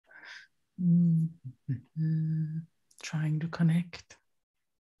Trying to connect.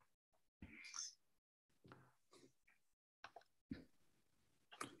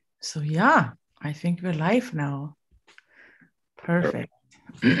 So yeah, I think we're live now. Perfect.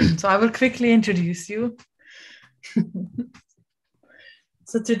 So I will quickly introduce you.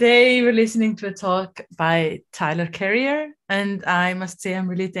 So today we're listening to a talk by Tyler Carrier, and I must say I'm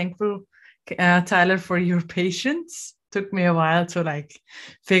really thankful, Tyler, for your patience. Took me a while to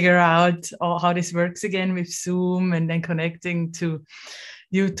figure out how this works again with Zoom and then connecting to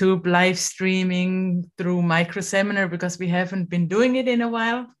YouTube live streaming through Microseminar, because we haven't been doing it in a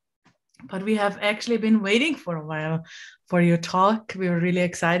while. But we have actually been waiting for a while for your talk. We were really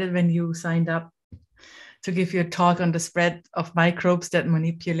excited when you signed up to give your talk on the spread of microbes that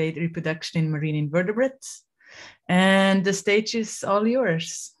manipulate reproduction in marine invertebrates. And the stage is all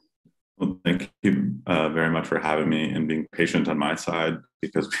yours. Well, thank you very much for having me and being patient on my side,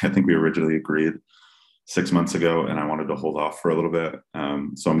 because I think we originally agreed 6 months ago and I wanted to hold off for a little bit.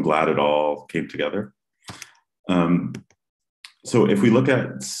 So I'm glad it all came together. So if we look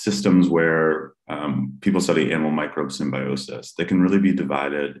at systems where people study animal microbe symbiosis, they can really be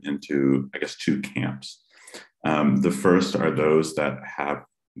divided into, I guess, two camps. The first are those that have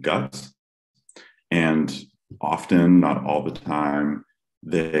guts, and often, not all the time,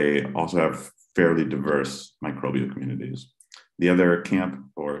 they also have fairly diverse microbial communities. The other camp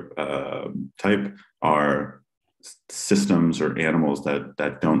or type are systems or animals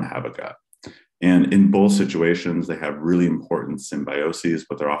that don't have a gut. And in both situations, they have really important symbioses,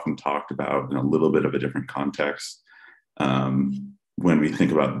 but they're often talked about in a little bit of a different context. When we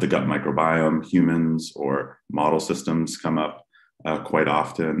think about the gut microbiome, humans or model systems come up quite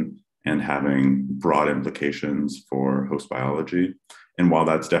often and having broad implications for host biology. And while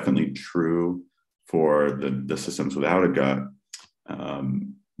that's definitely true for the systems without a gut,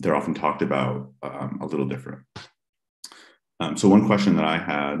 they're often talked about a little different. So one question that I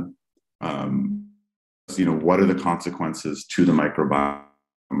had, what are the consequences to the microbiome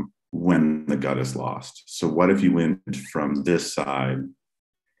when the gut is lost? So what if you went from this side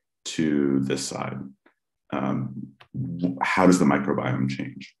to this side? How does the microbiome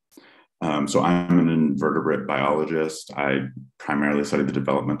change? So I'm an invertebrate biologist. I primarily study the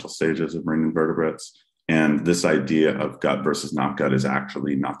developmental stages of marine invertebrates. And this idea of gut versus not gut is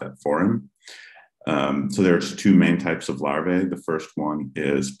actually not that foreign. So there's two main types of larvae. The first one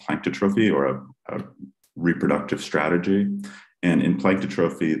is planktotrophy, or a reproductive strategy. And in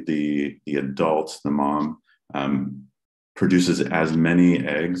planktotrophy, the adult, the mom, produces as many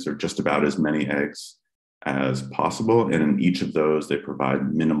eggs, or just about as many eggs as possible. And in each of those, they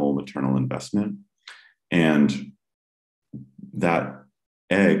provide minimal maternal investment. And that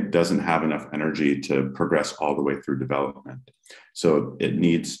egg doesn't have enough energy to progress all the way through development. So it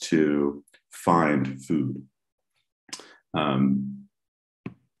needs to find food. And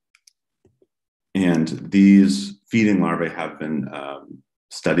these feeding larvae have been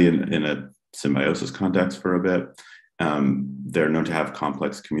studied in a symbiosis context for a bit. They're known to have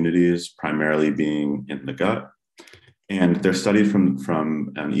complex communities, primarily being in the gut. And they're studied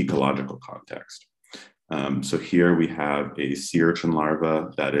from an ecological context. So here we have a sea urchin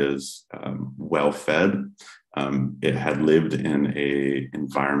larva that is well fed. It had lived in an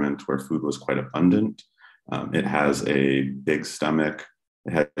environment where food was quite abundant. It has a big stomach.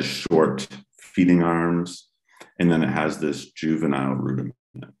 It has short feeding arms. And then it has this juvenile rudiment.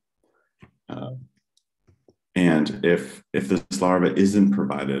 And if this larva isn't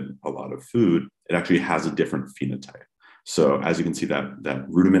provided a lot of food, it actually has a different phenotype. So as you can see, that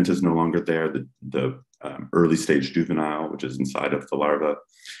rudiment is no longer there. The early stage juvenile, which is inside of the larva,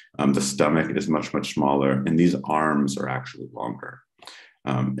 the stomach is much, much smaller, and these arms are actually longer.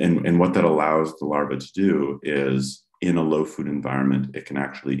 And what that allows the larva to do is, in a low food environment, it can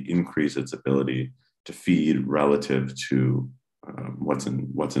actually increase its ability to feed relative to what's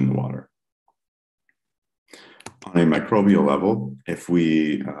in the water. On a microbial level, if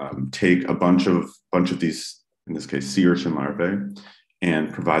we take a bunch of these, in this case, sea urchin larvae,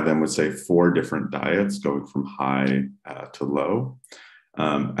 and provide them with, say, 4 different diets going from high to low,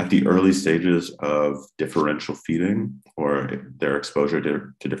 at the early stages of differential feeding, or their exposure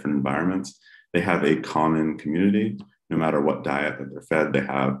to different environments, they have a common community. No matter what diet that they're fed, they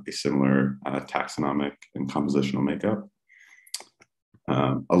have a similar taxonomic and compositional makeup.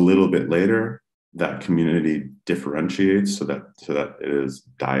 A little bit later, that community differentiates so that it is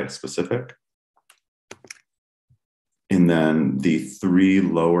diet specific. And then the 3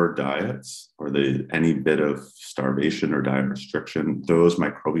 lower diets, or any bit of starvation or diet restriction, those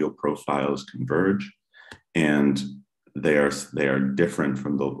microbial profiles converge. And they are different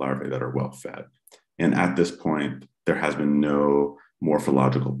from the larvae that are well fed. And at this point, there has been no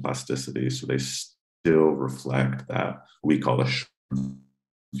morphological plasticity, so they still reflect that we call a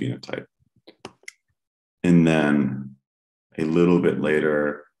phenotype. And then a little bit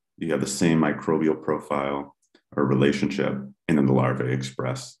later, you have the same microbial profile or relationship, and then the larvae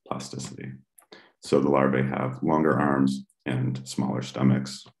express plasticity. So the larvae have longer arms and smaller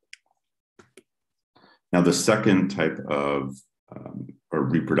stomachs. Now, the second type of or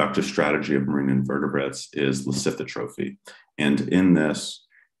reproductive strategy of marine invertebrates is leucithotrophy. And in this,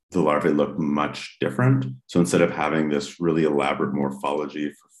 the larvae look much different. So instead of having this really elaborate morphology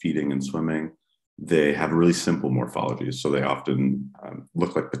for feeding and swimming, they have really simple morphologies. So they often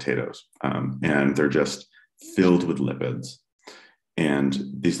look like potatoes, and they're just filled with lipids. And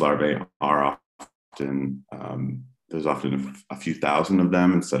these larvae are often, there's often a few thousand of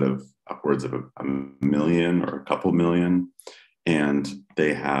them instead of upwards of a million or a couple million. And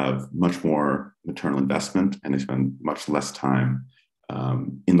they have much more maternal investment, and they spend much less time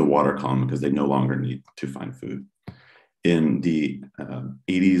in the water column because they no longer need to find food. In the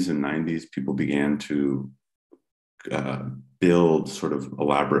 80s and 90s, people began to build sort of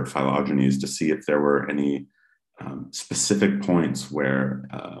elaborate phylogenies to see if there were any specific points where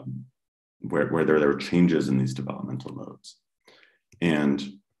there were changes in these developmental modes.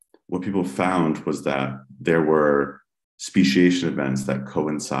 And what people found was that there were speciation events that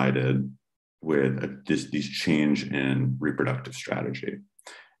coincided with this change in reproductive strategy.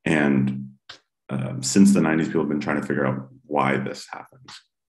 And since the 90s, people have been trying to figure out why this happens.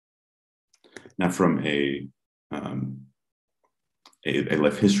 Now, from a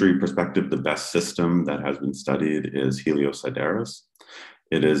life history perspective, the best system that has been studied is Heliosideros.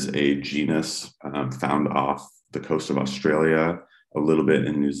 It is a genus found off the coast of Australia, a little bit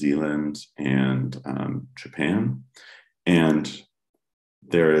in New Zealand and Japan. And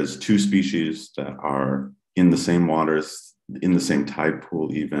there is 2 species that are in the same waters, in the same tide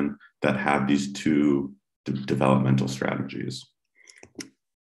pool even, that have these 2 developmental strategies.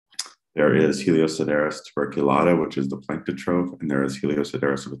 There is Heliosideros tuberculata, which is the planktotroph, and there is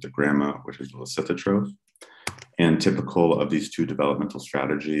Heliosideros vitigrama, which is the leucithotroph. And typical of these 2 developmental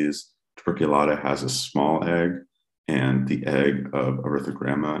strategies, tuberculata has a small egg, and the egg of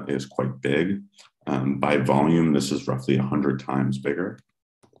erythrogramma is quite big. By volume, this is roughly 100 times bigger.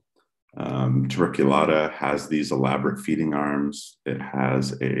 Tuberculata has these elaborate feeding arms. It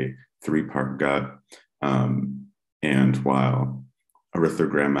has a 3-part gut. And while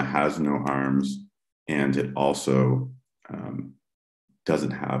erythrogramma has no arms, and it also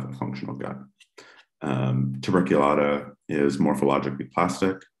doesn't have a functional gut. Tuberculata is morphologically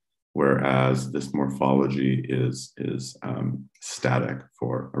plastic, whereas this morphology is static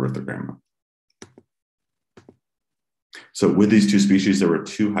for erythrogramma. So with these 2 species, there were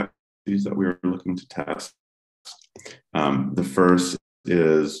 2 hypotheses that we were looking to test. The first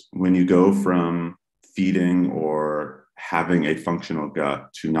is when you go from feeding or having a functional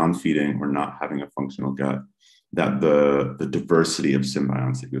gut to non-feeding or not having a functional gut, that the diversity of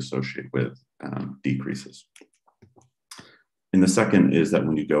symbionts that you associate with decreases. And the second is that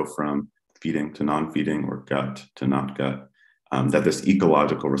when you go from feeding to non-feeding or gut to not gut, that this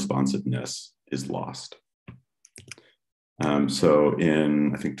ecological responsiveness is lost. So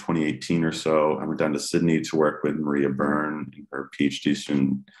in, I think, 2018 or so, I went down to Sydney to work with Maria Byrne, her PhD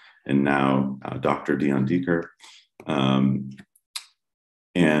student, and now Dr. Dion Deeker, and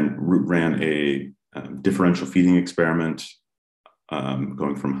ran a differential feeding experiment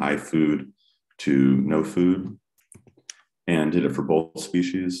going from high food to no food, and did it for both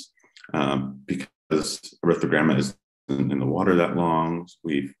species. Because erythrogramma is in the water that long,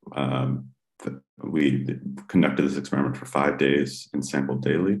 we conducted this experiment for 5 days and sampled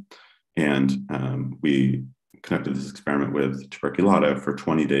daily. And we conducted this experiment with tuberculata for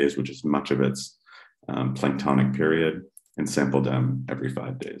 20 days, which is much of its planktonic period, and sampled them every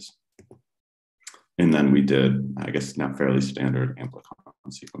 5 days. And then we did, I guess, now fairly standard amplicon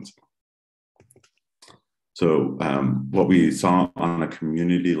sequencing. So what we saw on a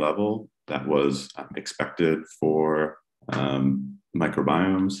community level that was expected for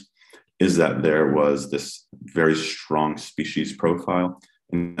microbiomes is that there was this very strong species profile,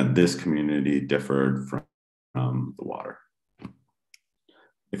 and that this community differed from the water.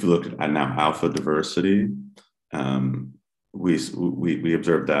 If you look at now alpha diversity, we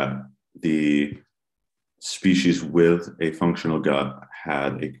observed that the species with a functional gut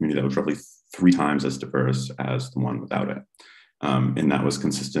had a community that was roughly 3 times as diverse as the one without it. And that was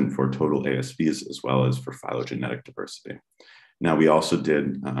consistent for total ASVs as well as for phylogenetic diversity. Now, we also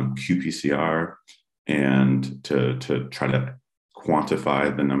did qPCR and to try to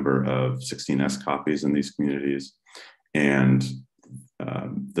quantify the number of 16S copies in these communities. And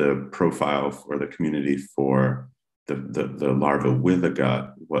the profile for the community for the larva with a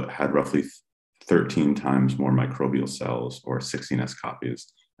gut had roughly 13 times more microbial cells, or 16S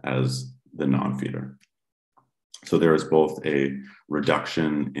copies, as the non-feeder. So there is both a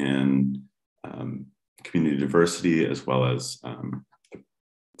reduction in community diversity as well as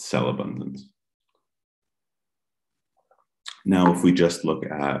cell abundance. Now, if we just look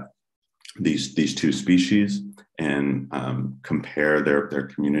at these two species and compare their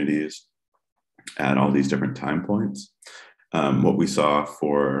communities at all these different time points, what we saw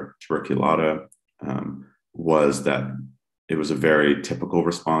for tuberculata was that it was a very typical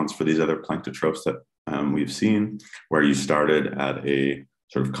response for these other planktotropes that we've seen, where you started at a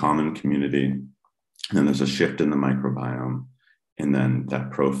sort of common community, and then there's a shift in the microbiome, and then that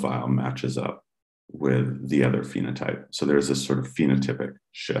profile matches up with the other phenotype. So there's this sort of phenotypic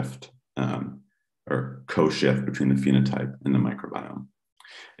shift or co-shift between the phenotype and the microbiome.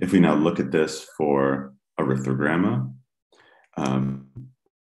 If we now look at this for erythrogramma,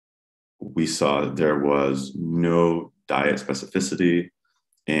 we saw that there was no diet specificity,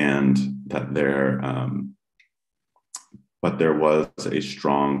 and that but there was a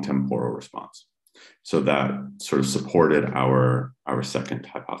strong temporal response. So that sort of supported our second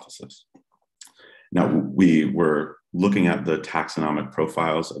hypothesis. Now, we were looking at the taxonomic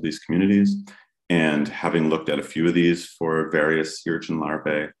profiles of these communities, and having looked at a few of these for various sea urchin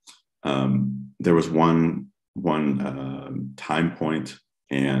larvae, there was one time point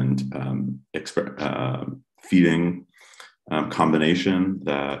and feeding combination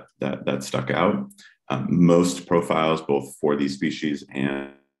that stuck out. Most profiles, both for these species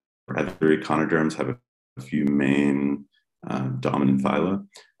and other echinoderms, have a few main dominant phyla.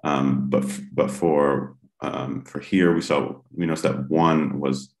 But for here, we noticed that one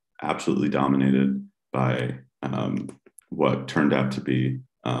was absolutely dominated by what turned out to be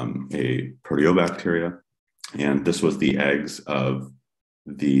a proteobacteria, and this was the eggs of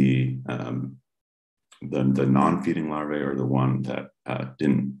the non-feeding larvae, or the one that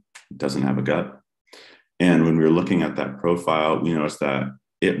doesn't have a gut. And when we were looking at that profile, we noticed that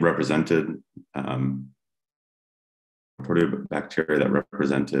it represented proteobacteria that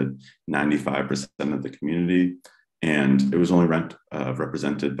represented 95% of the community, and it was only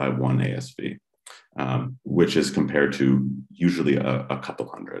represented by one ASV, which is compared to usually a couple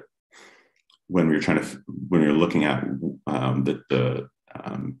hundred. When we were looking at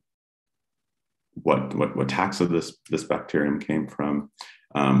what taxa this bacterium came from,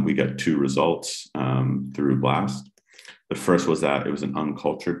 we got two results through BLAST. The first was that it was an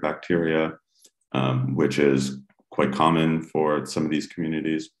uncultured bacteria, which is quite common for some of these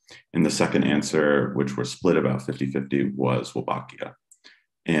communities. And the second answer, which were split about 50-50, was Wolbachia.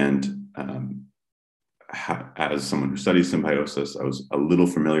 And as someone who studies symbiosis, I was a little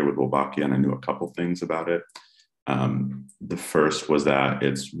familiar with Wolbachia, and I knew a couple things about it. The first was that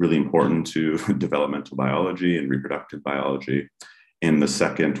it's really important to developmental biology and reproductive biology. And the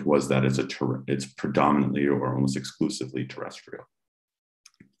second was that it's predominantly or almost exclusively terrestrial.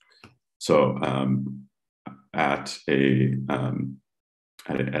 So at a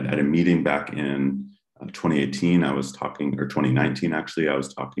meeting back in 2018, I was talking, or 2019 actually, I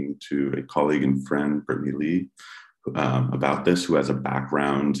was talking to a colleague and friend, Brittany Lee, about this, who has a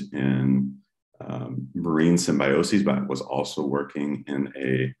background in marine symbioses, but was also working in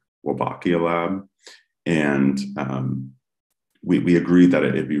a Wolbachia lab. And we agreed that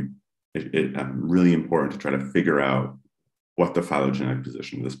it'd be really important to try to figure out what the phylogenetic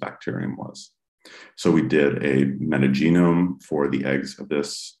position of this bacterium was. So we did a metagenome for the eggs of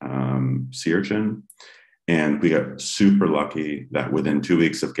this sea urchin, and we got super lucky that within 2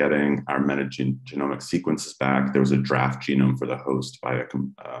 weeks of getting our metagenomic sequences back, there was a draft genome for the host by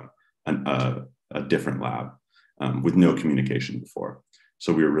a different lab with no communication before.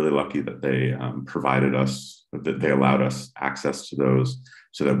 So we were really lucky that they they allowed us access to those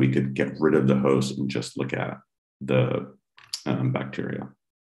so that we could get rid of the host and just look at the bacteria.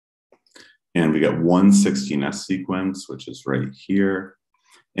 And we got one 16S sequence, which is right here.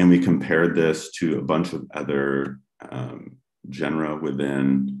 And we compared this to a bunch of other genera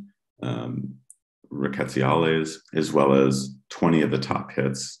within Rickettsiales, as well as 20 of the top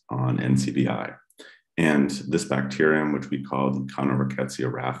hits on NCBI. And this bacterium, which we called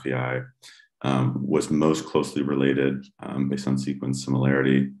Echinoreckettsia raffii, was most closely related based on sequence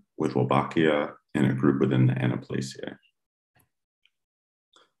similarity with Wolbachia in a group within the Anaplaceae.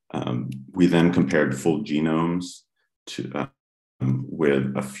 We then compared full genomes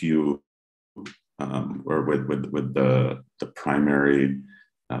with a few or with the primary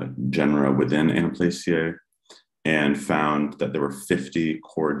genera within Anaplaceae, and found that there were 50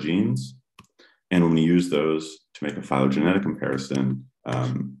 core genes. And when we used those to make a phylogenetic comparison,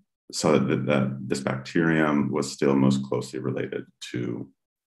 saw that this bacterium was still most closely related to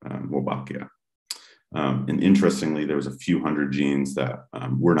Wolbachia. And interestingly, there was a few hundred genes that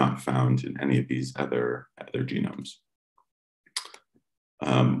were not found in any of these other genomes.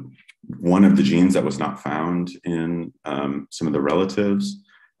 One of the genes that was not found in some of the relatives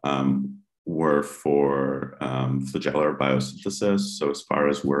were for flagellar biosynthesis. So as far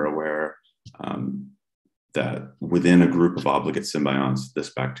as we're aware, that within a group of obligate symbionts,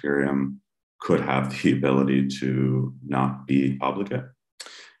 this bacterium could have the ability to not be obligate.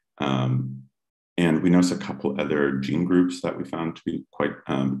 And we noticed a couple other gene groups that we found to be quite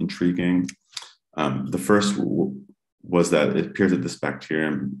intriguing. The first was that it appears that this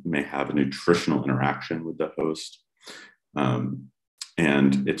bacterium may have a nutritional interaction with the host.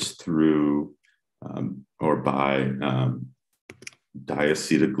 And it's through or by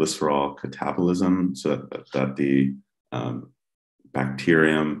diacetylglycerol catabolism, so that the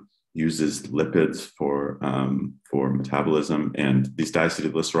bacterium uses lipids for metabolism. And these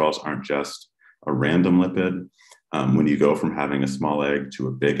diacetylglycerols aren't just a random lipid. When you go from having a small egg to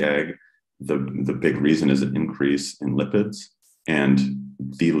a big egg, the big reason is an increase in lipids. And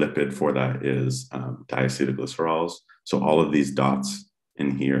the lipid for that is diacetylglycerols. So all of these dots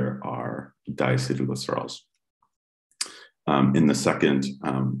in here are diacetylglycerols. In the second,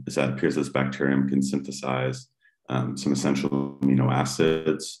 is that it appears this bacterium can synthesize some essential amino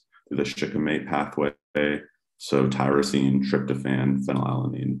acids through the shikimate pathway, so tyrosine, tryptophan,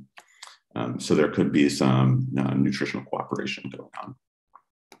 phenylalanine. So there could be some nutritional cooperation going on.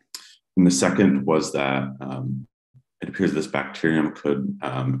 And the second was that it appears this bacterium could,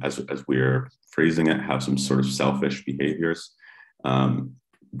 as we're phrasing it, have some sort of selfish behaviors.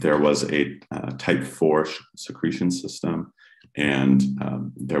 There was a type 4 secretion system, and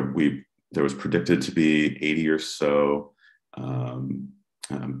there was predicted to be 80 or so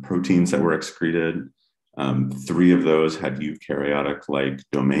proteins that were excreted. 3 of those had eukaryotic-like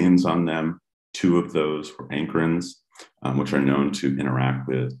domains on them. 2 of those were ankyrin, which are known to interact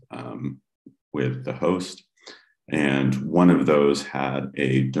with the host. And 1 of those had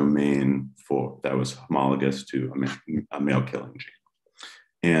a domain that was homologous to a male-killing gene.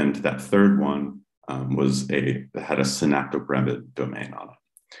 And that third one had a synaptobrevin domain on it.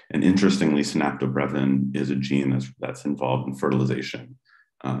 And interestingly, synaptobrevin is a gene that's involved in fertilization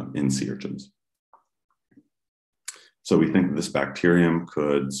in sea urchins. So we think that this bacterium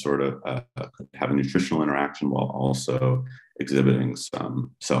could sort of could have a nutritional interaction while also exhibiting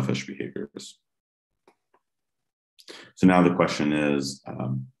some selfish behaviors. So now the question is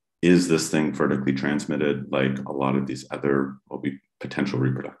this thing vertically transmitted like a lot of these other potential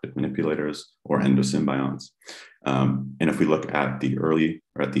reproductive manipulators or endosymbionts? And if we look at the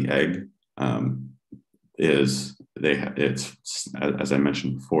egg, it's, as I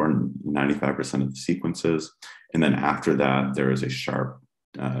mentioned before, 95% of the sequences. And then after that, there is a sharp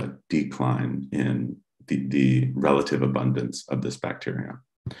decline in the relative abundance of this bacterium.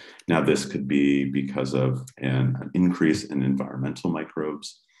 Now, this could be because of an increase in environmental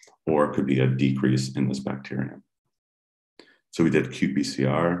microbes, or it could be a decrease in this bacterium. So we did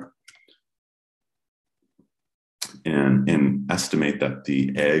qPCR and estimate that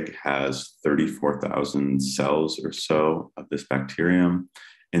the egg has 34,000 cells or so of this bacterium,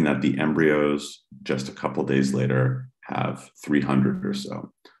 and that the embryos just a couple days later have 300 or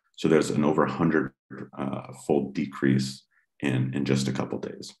so. So there's an over 100-fold decrease in just a couple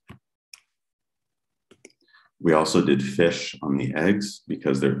days. We also did fish on the eggs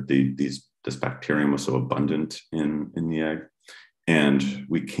because this bacterium was so abundant in the egg. And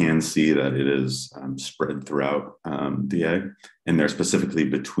we can see that it is spread throughout the egg, and they're specifically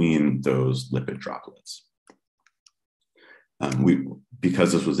between those lipid droplets.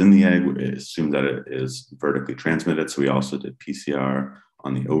 Because this was in the egg, we assumed that it is vertically transmitted. So we also did PCR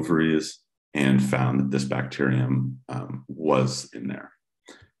on the ovaries and found that this bacterium was in there.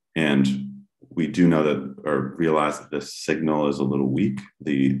 And we do know that, or realize that this signal is a little weak.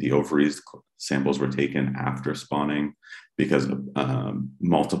 The ovaries samples were taken after spawning because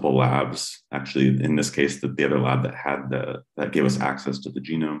multiple labs, actually in this case, the other lab that gave us access to the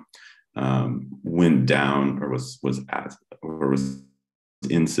genome, went down or was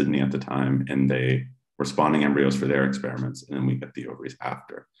in Sydney at the time, and they were spawning embryos for their experiments, and then we get the ovaries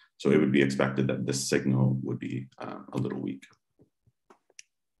after. So it would be expected that this signal would be a little weak.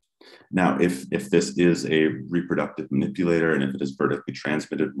 Now, if this is a reproductive manipulator and if it is vertically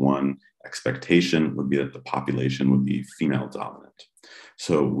transmitted, one expectation would be that the population would be female dominant.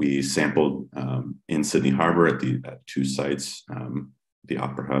 So we sampled in Sydney Harbor at two sites. The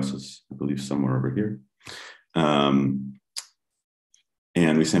Opera House is, I believe, somewhere over here.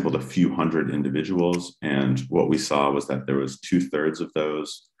 And we sampled a few hundred individuals. And what we saw was that there was 2/3 of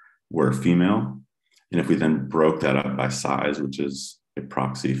those were female. And if we then broke that up by size, which is a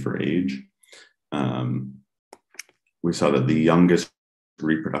proxy for age, we saw that the youngest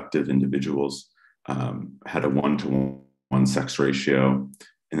reproductive individuals had a 1-to-1 sex ratio,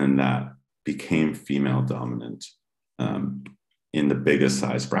 and then that became female dominant in the biggest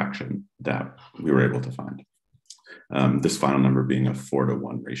size fraction that we were able to find. This final number being a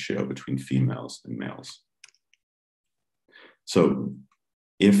 4-to-1 ratio between females and males. So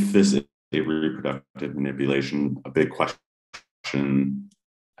if this is a reproductive manipulation, a big question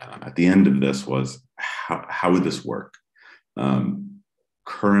at the end of this was, how would this work?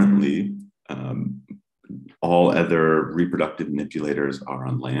 Currently, all other reproductive manipulators are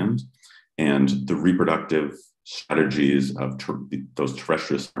on land, and the reproductive strategies of those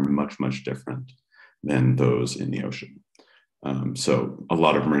terrestrials are much, much different than those in the ocean. So a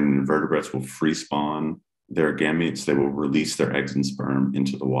lot of marine invertebrates will free spawn their gametes. They will release their eggs and sperm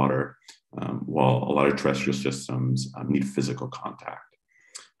into the water, while a lot of terrestrial systems need physical contact.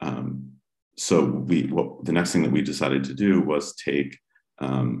 So the next thing that we decided to do was take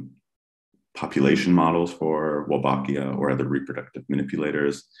population models for Wolbachia or other reproductive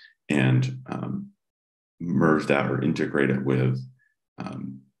manipulators and merge that or integrate it with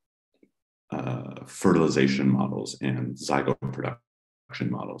fertilization models and zygote production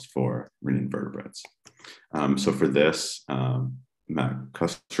models for marine invertebrates. So for this, Matt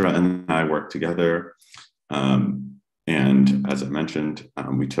Kustra and I worked together. And as I mentioned,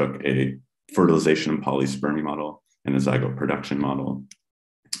 we took a fertilization and polyspermy model and a zygote production model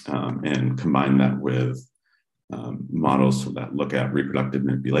and combined that with models that look at reproductive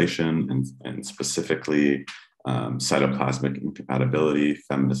manipulation and specifically cytoplasmic incompatibility,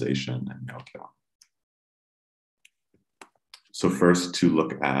 feminization, and male kill. So first, to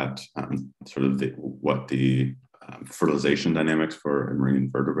look at sort of what the fertilization dynamics for a marine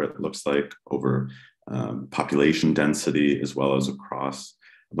invertebrate looks like over population density, as well as across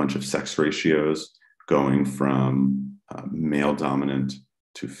a bunch of sex ratios, going from male dominant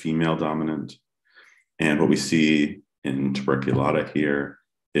to female dominant. And what we see in tuberculata here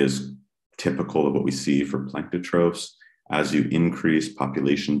is typical of what we see for planktotrophs. As you increase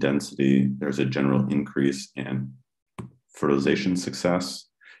population density, there's a general increase in fertilization success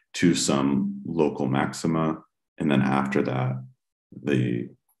to some local maxima. And then after that, the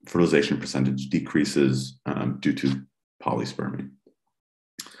fertilization percentage decreases due to polyspermy.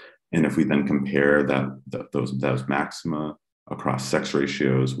 And if we then compare those maxima across sex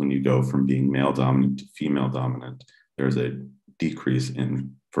ratios, when you go from being male dominant to female dominant, there's a decrease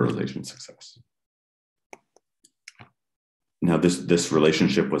in fertilization success. Now, this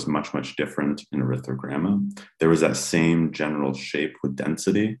relationship was much, much different in erythrogramma. There was that same general shape with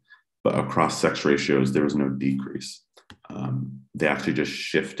density, but across sex ratios, there was no decrease. They actually just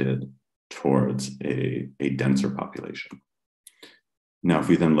shifted towards a denser population. Now, if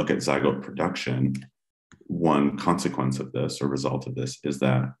we then look at zygote production, one consequence of this or result of this is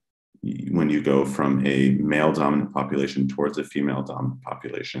that when you go from a male dominant population towards a female dominant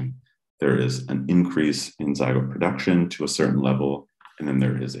population, there is an increase in zygote production to a certain level, and then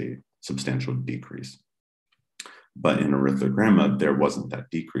there is a substantial decrease. But in erythrogramma, there wasn't that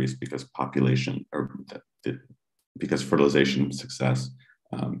decrease because because fertilization success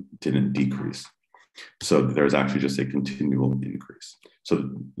didn't decrease. So there's actually just a continual increase. So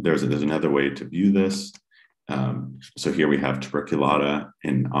there's another way to view this. So here we have tuberculata,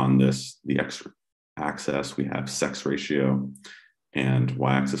 and on the x-axis we have sex ratio, and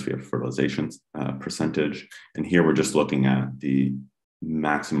y-axis we have fertilization percentage. And here we're just looking at the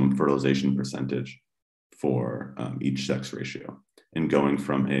maximum fertilization percentage for each sex ratio. And going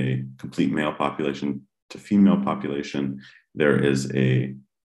from a complete male population to female population, there is a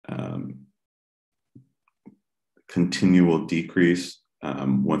continual decrease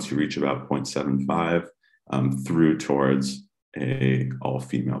once you reach about 0.75 through towards a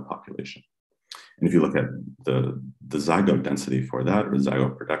all-female population. And if you look at the zygote density for that, or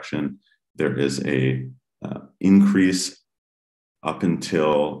zygote production, there is a increase up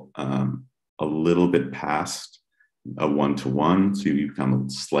until a little bit past a 1-to-1. So you become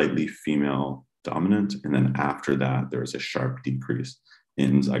slightly female dominant. And then after that, there's a sharp decrease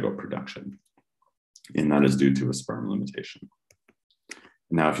in zygote production. And that is due to a sperm limitation.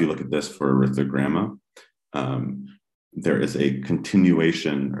 Now, if you look at this for erythrogramma, there is a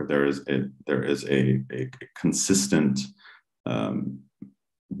continuation, or there is a consistent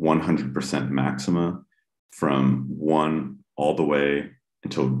 100% maxima from 1 all the way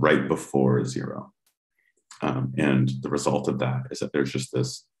until right before 0. And the result of that is that there's just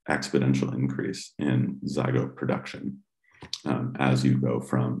this exponential increase in zygote production as you go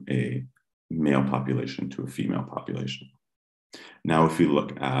from a male population to a female population. Now, if you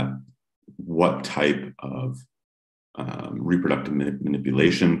look at what type of reproductive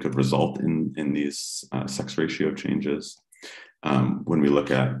manipulation could result in these sex ratio changes, when we look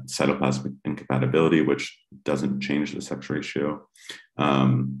at cytoplasmic incompatibility, which doesn't change the sex ratio,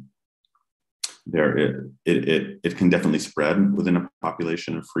 it can definitely spread within a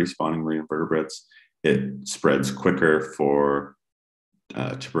population of free spawning marine invertebrates. It spreads quicker for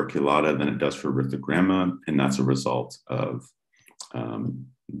tuberculata than it does for erythrogramma, and that's a result of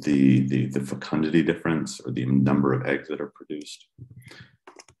the fecundity difference, or the number of eggs that are produced.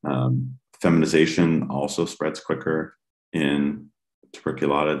 Feminization also spreads quicker in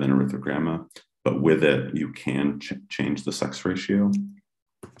tuberculata than erythrogramma, but with it, you can change the sex ratio.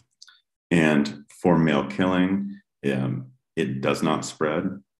 And for male killing, it does not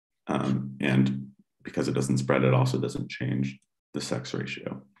spread. And because it doesn't spread, it also doesn't change the sex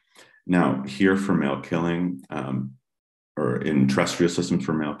ratio. Now, here for male killing, or in terrestrial systems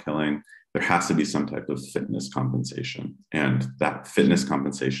for male killing, there has to be some type of fitness compensation. And that fitness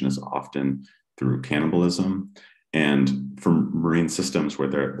compensation is often through cannibalism. And for marine systems where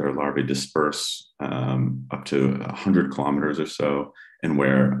their larvae disperse up to 100 kilometers or so, and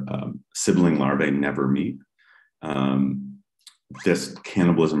where sibling larvae never meet, this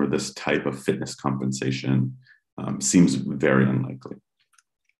cannibalism or this type of fitness compensation seems very unlikely.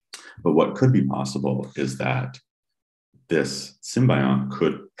 But what could be possible is that this symbiont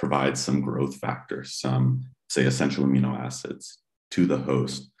could provide some growth factors, some, say, essential amino acids to the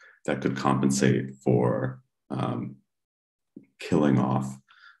host that could compensate for killing off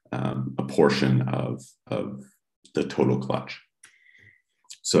a portion of the total clutch.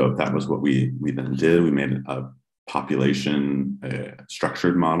 So that was what we then did. We made a population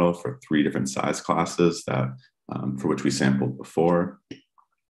structured model for 3 different size classes that for which we sampled before.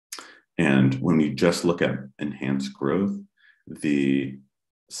 And when we just look at enhanced growth, the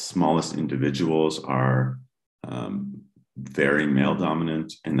smallest individuals are very male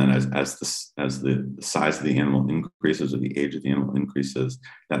dominant, and then as the size of the animal increases, or the age of the animal increases,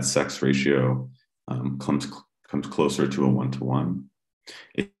 that sex ratio comes closer to a 1-to-1.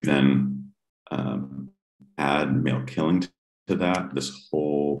 If you then add male killing to that, this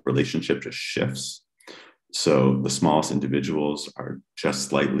whole relationship just shifts. So the smallest individuals are just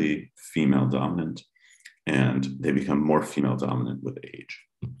slightly female dominant, and they become more female dominant with age.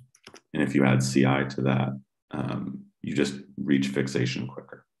 And if you add CI to that, you just reach fixation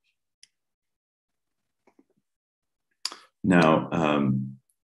quicker. Now,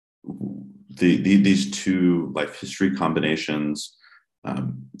 these 2 life history combinations,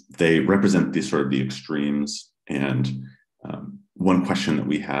 they represent these sort of the extremes. And one question that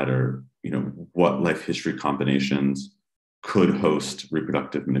we had are, what life history combinations could host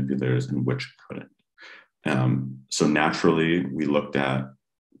reproductive manipulators and which couldn't? So naturally, we looked at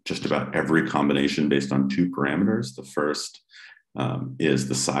just about every combination based on 2 parameters. The first is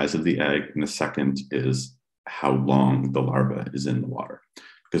the size of the egg, and the second is how long the larva is in the water,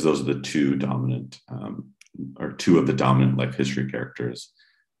 because those are the 2 dominant, or 2 of the dominant life history characters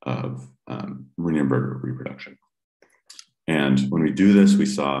of marine invertebrate reproduction. And when we do this, we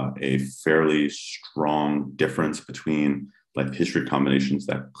saw a fairly strong difference between life history combinations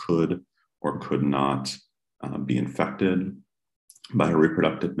that could or could not be infected by a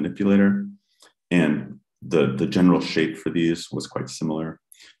reproductive manipulator. And the general shape for these was quite similar.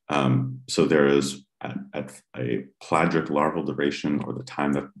 So there is at a pelagic larval duration, or the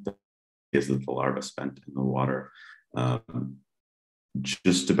time that the larva spent in the water,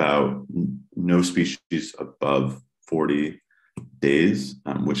 just about no species above 40 days,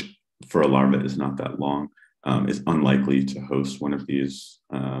 which for a larva is not that long, is unlikely to host one of these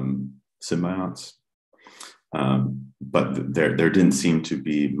symbionts. But there didn't seem to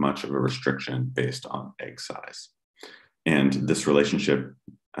be much of a restriction based on egg size. And this relationship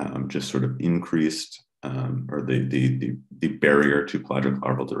just sort of increased, or the barrier to pelagic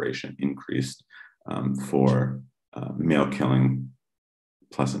larval duration increased for male killing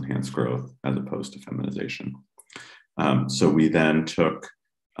plus enhanced growth as opposed to feminization. So we then took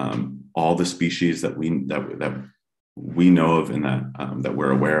all the species that we know of and that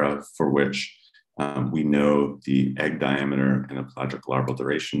we're aware of for which we know the egg diameter and the pelagic larval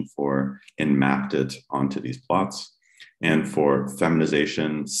duration for, and mapped it onto these plots. And for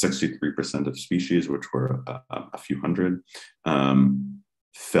feminization, 63% of species, which were a few hundred,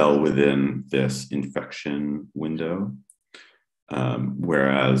 fell within this infection window.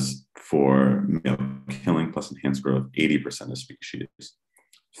 Whereas for male killing plus enhanced growth, 80% of species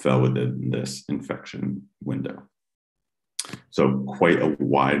fell within this infection window. So quite a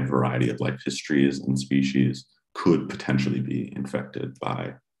wide variety of life histories and species could potentially be infected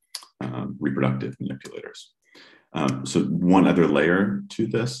by reproductive manipulators. So one other layer to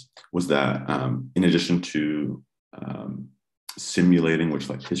this was that in addition to simulating which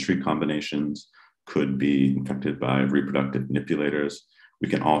life history combinations could be infected by reproductive manipulators, we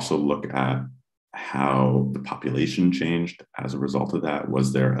can also look at how the population changed as a result of that.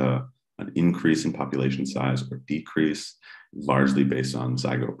 Was there an increase in population size or decrease, largely based on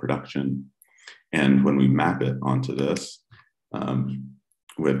zygote production? And when we map it onto this,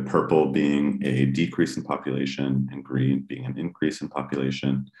 with purple being a decrease in population and green being an increase in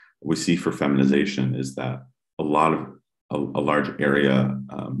population, what we see for feminization is that a large area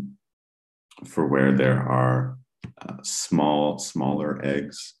for where there are smaller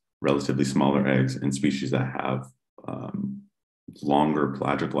eggs, relatively smaller eggs in species that have longer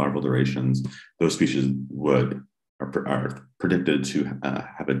pelagic larval durations, those species are predicted to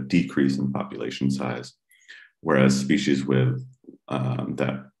have a decrease in population size, whereas species with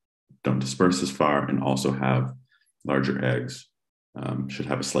that don't disperse as far and also have larger eggs should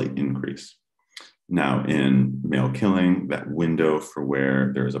have a slight increase. Now, in male killing, that window for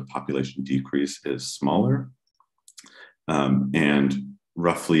where there is a population decrease is smaller, and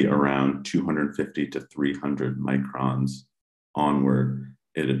roughly around 250 to 300 microns onward,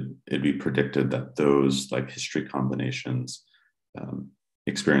 it'd be predicted that those like history combinations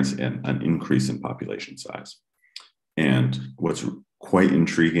experience an increase in population size. And what's quite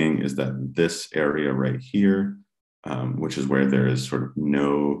intriguing is that this area right here, which is where there is sort of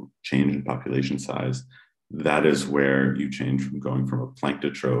no change in population size, that is where you change from going from a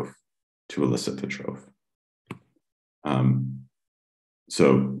planktotroph to a leucotroph.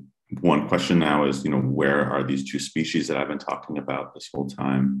 So one question now is, where are these two species that I've been talking about this whole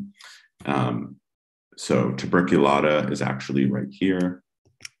time? So tuberculata is actually right here,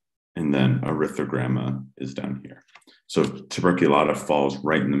 and then erythrogramma is down here. So tuberculata falls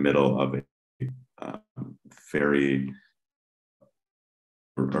right in the middle of a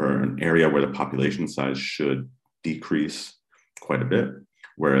or an area where the population size should decrease quite a bit,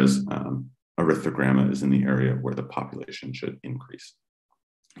 whereas erythrogramma is in the area where the population should increase,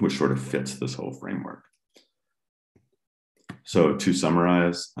 which sort of fits this whole framework. So to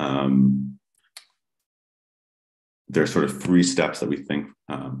summarize, there are sort of three steps that we think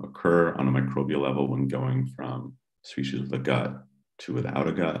occur on a microbial level when going from species with a gut to without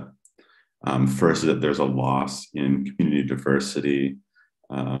a gut. First is that there's a loss in community diversity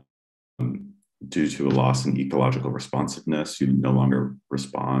due to a loss in ecological responsiveness. You no longer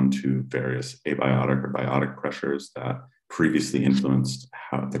respond to various abiotic or biotic pressures that previously influenced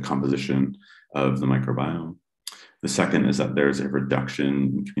the composition of the microbiome. The second is that there's a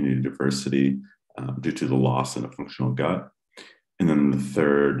reduction in community diversity due to the loss in a functional gut. And then the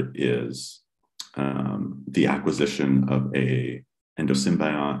third is the acquisition of a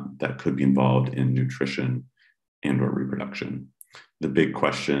endosymbiont that could be involved in nutrition and or reproduction. The big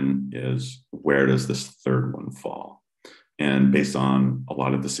question is, where does this third one fall? And based on a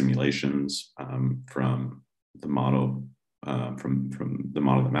lot of the simulations from the model, from the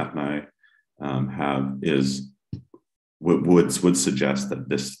model that Matt and I have, would suggest that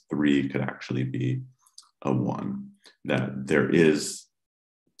this 3 could actually be a 1, that there is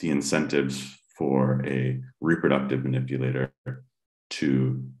the incentives for a reproductive manipulator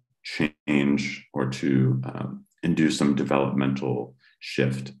to change or to induce some developmental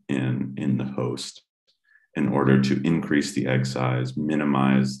shift in the host in order to increase the egg size,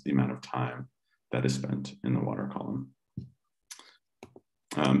 minimize the amount of time that is spent in the water column.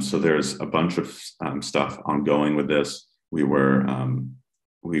 So there's a bunch of stuff ongoing with this. We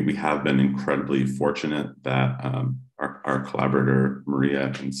have been incredibly fortunate that our collaborator,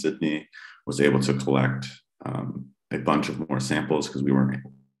 Maria in Sydney, was able to collect a bunch of more samples because we weren't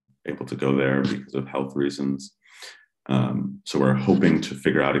able to go there because of health reasons. So we're hoping to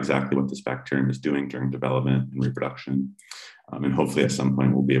figure out exactly what this bacterium is doing during development and reproduction. And hopefully at some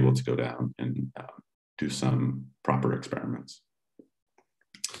point we'll be able to go down and do some proper experiments.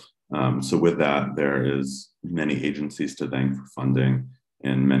 So with that, there is many agencies to thank for funding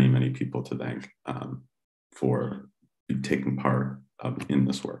and many, many people to thank for taking part in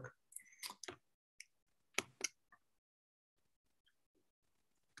this work.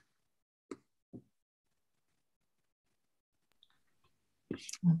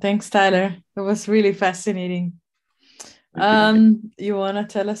 Thanks, Tyler. It was really fascinating. You want to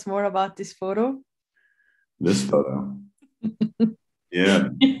tell us more about this photo? This photo. Yeah.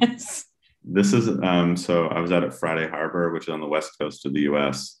 Yes. This is so I was out at Friday Harbor, which is on the west coast of the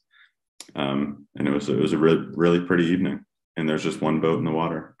US. And it was a really pretty evening. And there's just one boat in the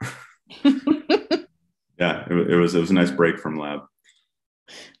water. Yeah, it was a nice break from lab.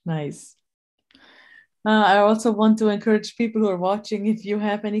 Nice. I also want to encourage people who are watching, if you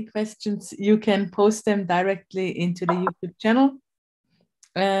have any questions, you can post them directly into the YouTube channel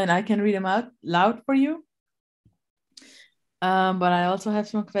and I can read them out loud for you. But I also have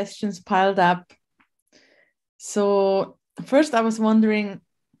some questions piled up. So first I was wondering,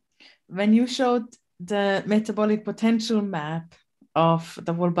 when you showed the metabolic potential map of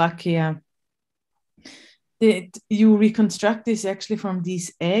the Wolbachia, did you reconstruct this actually from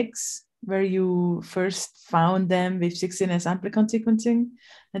these eggs where you first found them with 16S amplicon sequencing?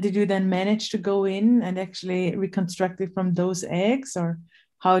 And did you then manage to go in and actually reconstruct it from those eggs? Or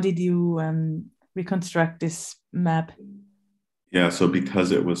how did you reconstruct this map? Yeah, so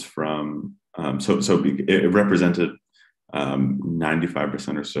because it was from, it represented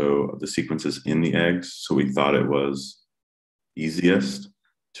 95% or so of the sequences in the eggs. So we thought it was easiest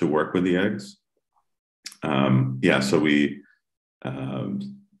to work with the eggs. So we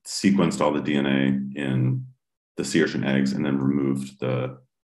sequenced all the DNA in the sea urchin eggs and then removed the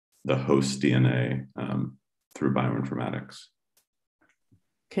host DNA through bioinformatics.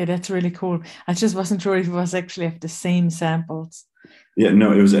 Okay, that's really cool. I just wasn't sure if it was actually of the same samples. Yeah,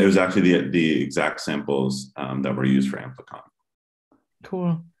 no, it was actually the exact samples that were used for amplicon.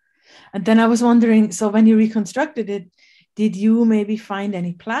 Cool. And then I was wondering, so when you reconstructed it, did you maybe find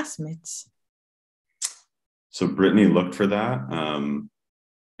any plasmids? So Brittany looked for that,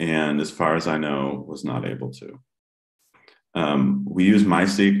 and as far as I know, was not able to. We use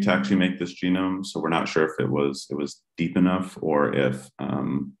MySeq to actually make this genome, so we're not sure if it was deep enough or if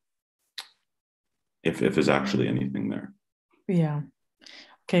there's actually anything there. Yeah.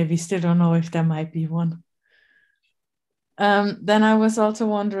 Okay, we still don't know if there might be one. Then I was also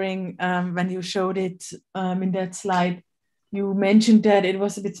wondering, when you showed it in that slide, you mentioned that it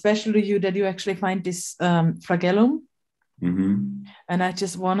was a bit special to you that you actually find this flagellum. Mm-hmm. And I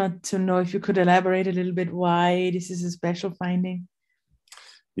just wanted to know if you could elaborate a little bit why this is a special finding.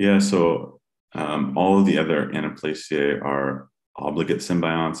 Yeah, so all of the other Anaplaceae are obligate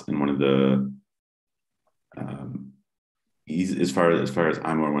symbionts, and one of the as far as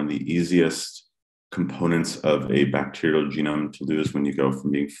I'm aware, one of the easiest components of a bacterial genome to lose when you go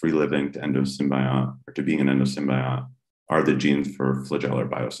from being free living to endosymbiont or to being an endosymbiont are the genes for flagellar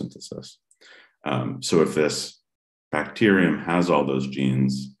biosynthesis. So if this bacterium has all those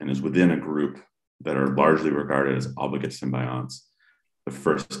genes and is within a group that are largely regarded as obligate symbionts, the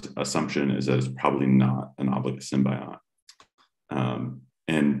first assumption is that it's probably not an obligate symbiont.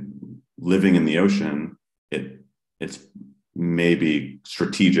 And living in the ocean, it's maybe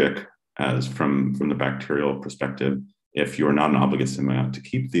strategic as from the bacterial perspective, if you're not an obligate symbiont, to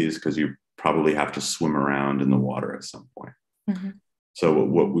keep these, because you probably have to swim around in the water at some point. Mm-hmm. So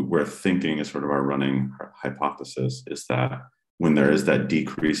what we're thinking is sort of our running hypothesis is that when there is that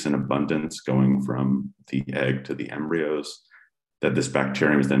decrease in abundance going from the egg to the embryos, that this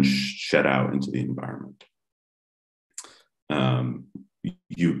bacterium is then shed out into the environment.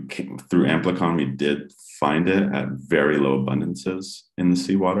 Through amplicon, we did find it at very low abundances in the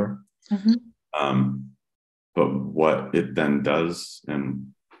seawater. Mm-hmm. But what it then does,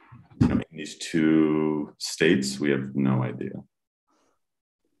 and in these two states, we have no idea.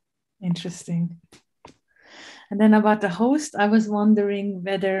 Interesting. And then about the host, I was wondering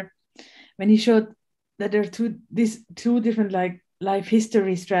whether, when you showed that there are these two different like life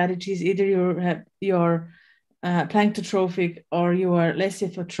history strategies, either you're planktotrophic or you are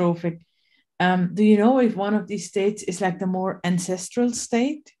leucotropic. Do you know if one of these states is like the more ancestral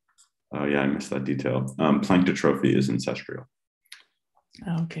state? Oh yeah, I missed that detail. Planktotrophy is ancestral.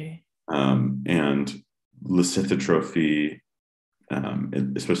 Okay. And leucotrophy,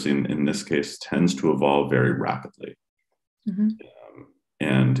 especially in this case, tends to evolve very rapidly. Mm-hmm.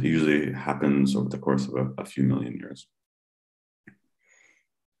 And it usually happens over the course of a few million years.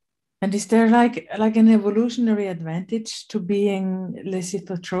 And is there like an evolutionary advantage to being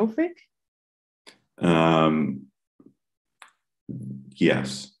leucotrophic?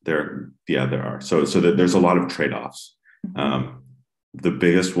 Yes, there are. So there's a lot of trade-offs. Mm-hmm. The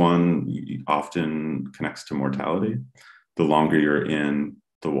biggest one often connects to mortality. The longer you're in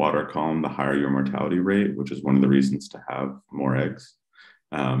the water column, the higher your mortality rate, which is one of the reasons to have more eggs.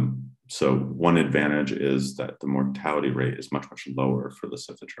 So one advantage is that the mortality rate is much, much lower for the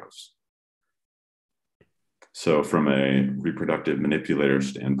lithotrophs. So from a reproductive manipulator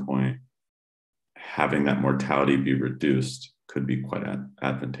standpoint, having that mortality be reduced could be quite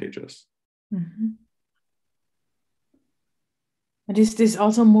advantageous. Mm-hmm. And is this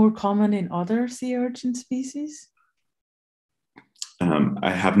also more common in other sea urchin species?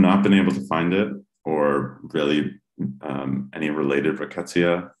 I have not been able to find it, or really any related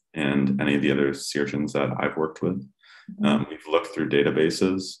rickettsia and any of the other sea urchins that I've worked with. Mm-hmm. We've looked through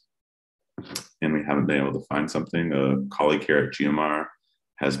databases and we haven't been able to find something. A colleague here at GEOMAR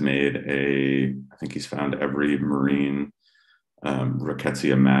has made I think he's found every marine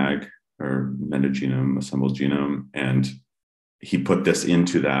rickettsia mag or metagenome, assembled genome, and he put this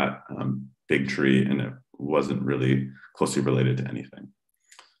into that big tree, and it wasn't really closely related to anything.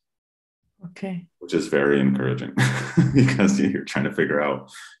 Okay. Which is very encouraging because you're trying to figure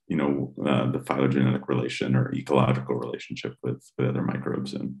out, the phylogenetic relation or ecological relationship with other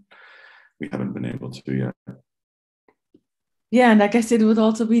microbes, and we haven't been able to yet. Yeah, and I guess it would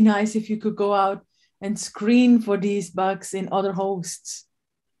also be nice if you could go out and screen for these bugs in other hosts.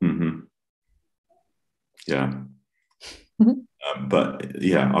 Mm-hmm. Yeah. But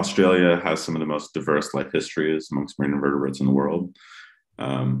yeah, Australia has some of the most diverse life histories amongst marine invertebrates in the world.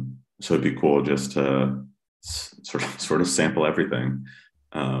 So it'd be cool just to sort of sample everything.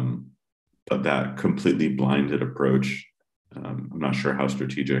 But that completely blinded approach, I'm not sure how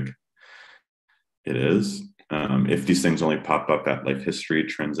strategic it is. If these things only pop up at life history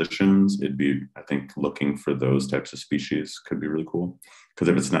transitions, it'd be, I think, looking for those types of species could be really cool. Because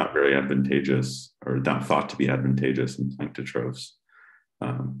if it's not very advantageous or not thought to be advantageous in planktotrophs,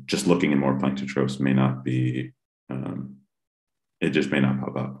 just looking in more planktotrophs may not be, it just may not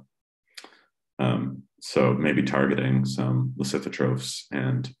pop up. So maybe targeting some lithotrophs.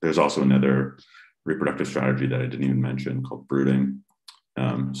 And there's also another reproductive strategy that I didn't even mention called brooding.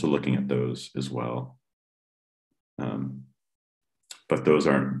 So looking at those as well. But those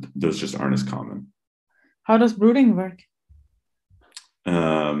just aren't as common. How does brooding work?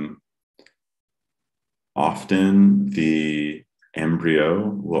 Often the embryo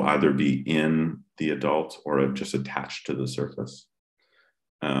will either be in the adult or just attached to the surface.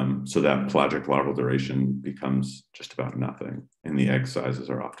 So that pelagic larval duration becomes just about nothing, and the egg sizes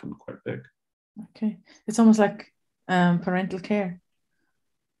are often quite big. Okay. It's almost like parental care.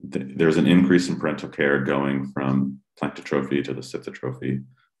 There's an increase in parental care going from planktotrophy to the scythotrophy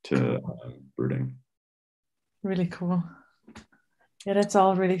to brooding. Really cool. Yeah, that's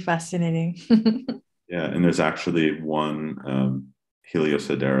all really fascinating. Yeah, and there's actually one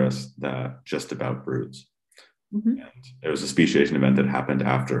Heliosideris that just about broods. Mm-hmm. And it was a speciation event that happened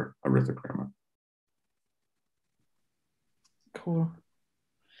after erythrochroma. Cool.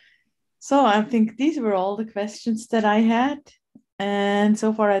 So I think these were all the questions that I had. And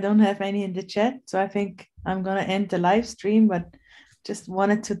so far, I don't have any in the chat. So I think I'm going to end the live stream, but just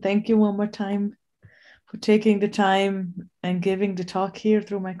wanted to thank you one more time for taking the time and giving the talk here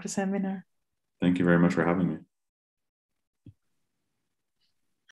through Microseminar. Thank you very much for having me.